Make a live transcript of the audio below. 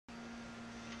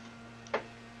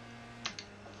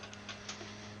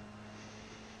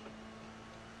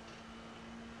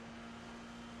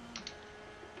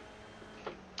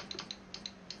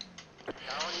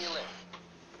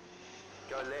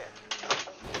left.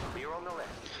 Clear on the left.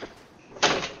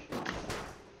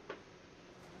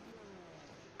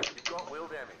 You've got wheel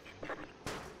damage.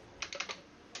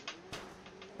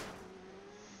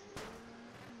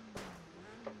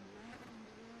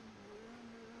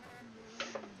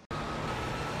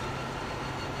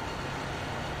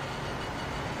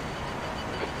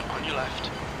 On your left.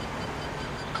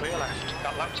 Clear left.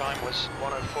 That lap time was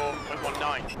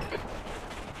 104.19.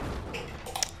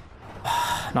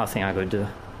 Nothing I could do.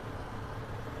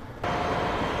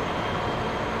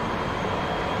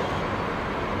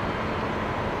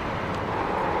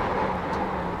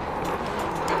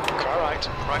 Car right.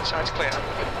 Right side's clear.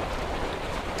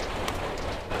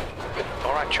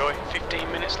 Alright, Troy. 15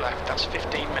 minutes left. That's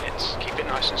 15 minutes. Keep it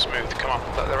nice and smooth. Come on.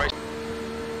 Let the race.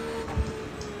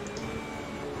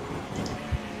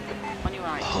 On your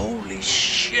right. Holy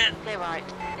shit! Clear right.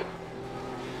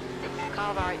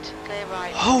 Car right. Clear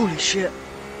right. Holy shit!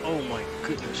 Oh my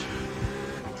goodness.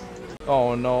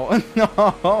 Oh no,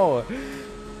 no,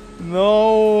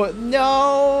 no,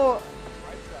 no!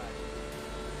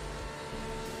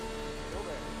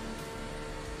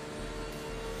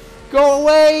 Go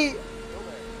away!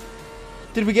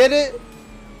 Did we get it?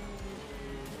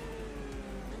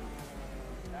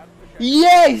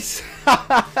 Yes!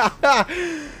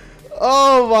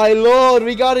 Oh my lord,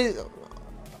 we got it!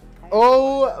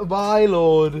 Oh my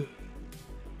lord!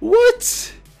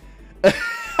 What?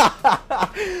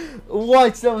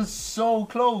 What? That was so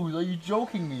close. Are you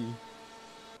joking me?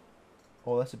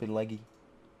 Oh, that's a bit laggy.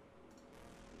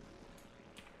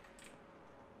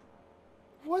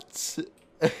 What?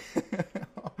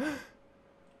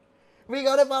 We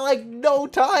got it by like no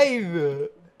time.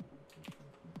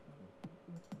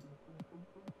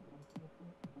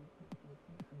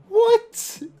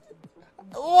 What?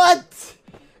 What?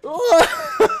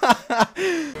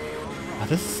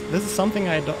 This is something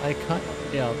I can't,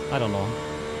 yeah, I don't know.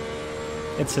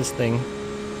 It's his thing.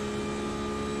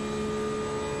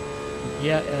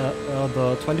 Yeah,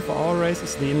 the 24-hour race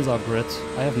is the IMSA grid.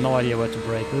 I have no idea where to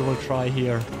brake. We will try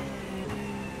here.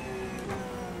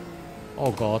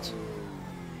 Oh god.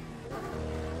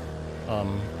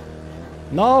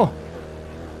 No!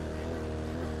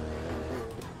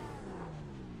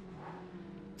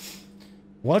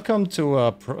 Welcome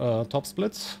to Top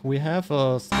Split. We have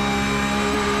a...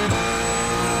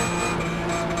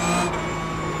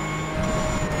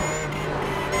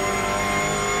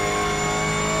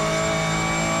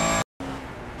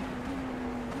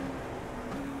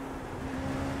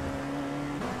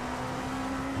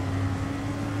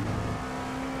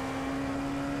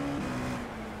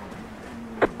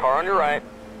 Car on your right.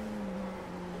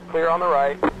 Clear on the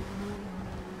right.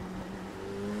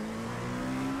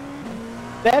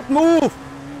 That move!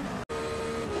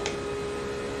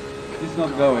 He's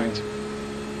not going.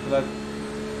 Let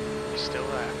He's still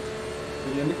there.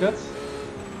 the indicates.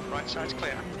 Right side's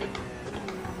clear.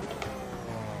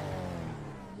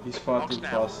 He's far Box too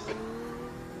now. fast.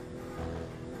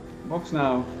 Box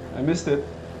now. I missed it.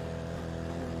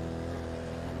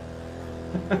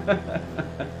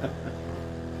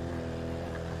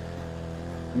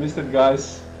 Missed it,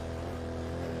 guys.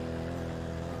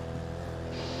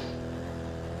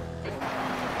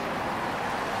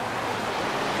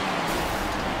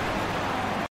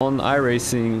 On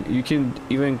iRacing, you can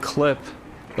even clip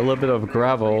a little bit of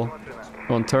gravel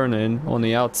on turn-in on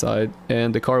the outside,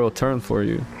 and the car will turn for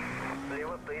you.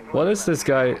 What is this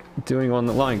guy doing on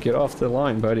the line? Get off the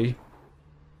line, buddy.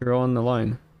 You're on the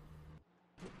line.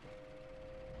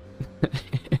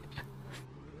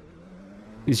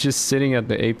 He's just sitting at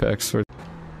the apex for...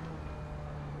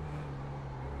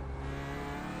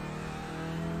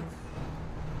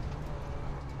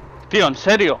 Tío, en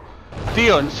serio.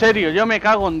 Tío, en serio, yo me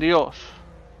cago en Dios.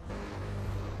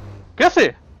 ¿Qué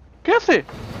hace? ¿Qué hace?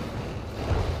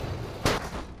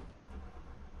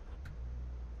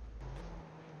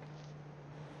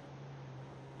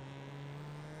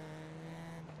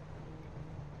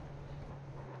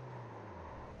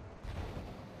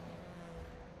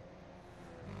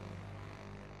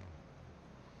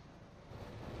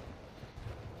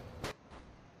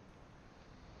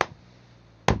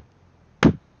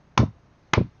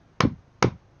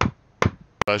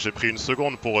 J'ai pris une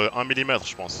seconde pour 1 mm,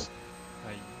 je pense.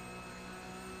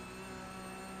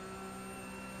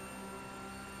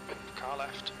 Car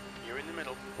left. You're in the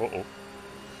middle. Oh oh.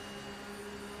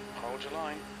 Hold your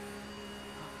line.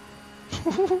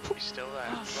 He's still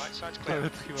there. Right side's clear.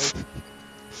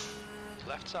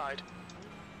 Left side.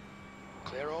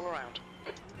 Clear all around.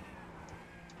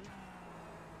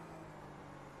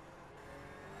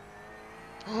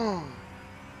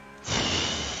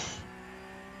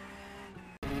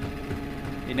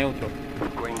 y neutro.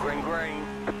 Green, green, green.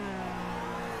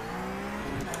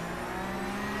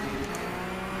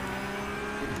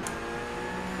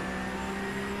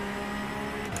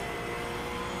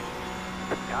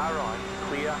 Car right,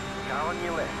 clear. Car on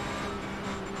your left.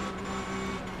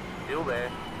 Still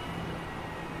there.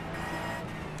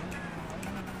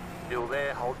 Still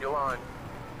there, hold your line.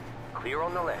 Clear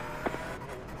on the left.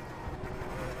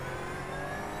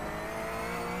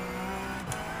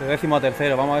 De décimo a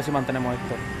tercero, vamos a ver si mantenemos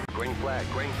esto. Green flag,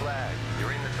 green flag.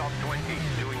 You're in the top 20,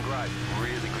 doing great.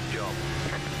 Really good job.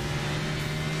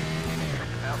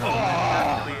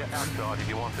 Outside, clear outside if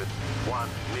you want it. 1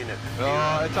 minute.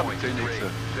 Oh, it's opportunity.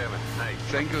 7, 8.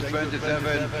 Single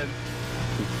 27.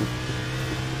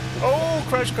 Oh,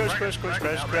 crash, crash, crash, crash,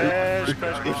 crash, crash, crash,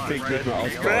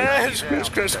 crash,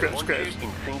 crash, crash, crash.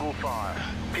 In single fire.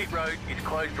 Pit road is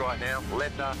closed right now.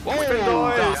 Letter.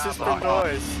 System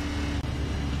noise.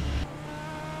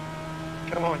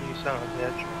 Come on, you son of a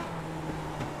bitch.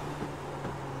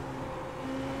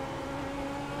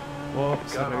 Oh,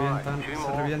 se revientan,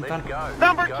 se revientan.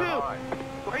 Number 2!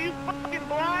 Are you fucking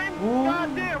blind?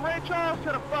 Goddamn, Ray Charles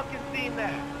could have fucking seen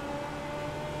that.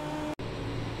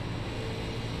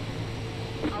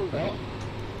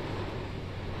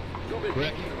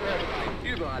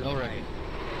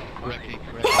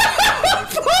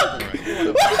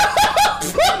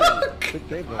 Good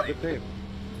save, though. Good save.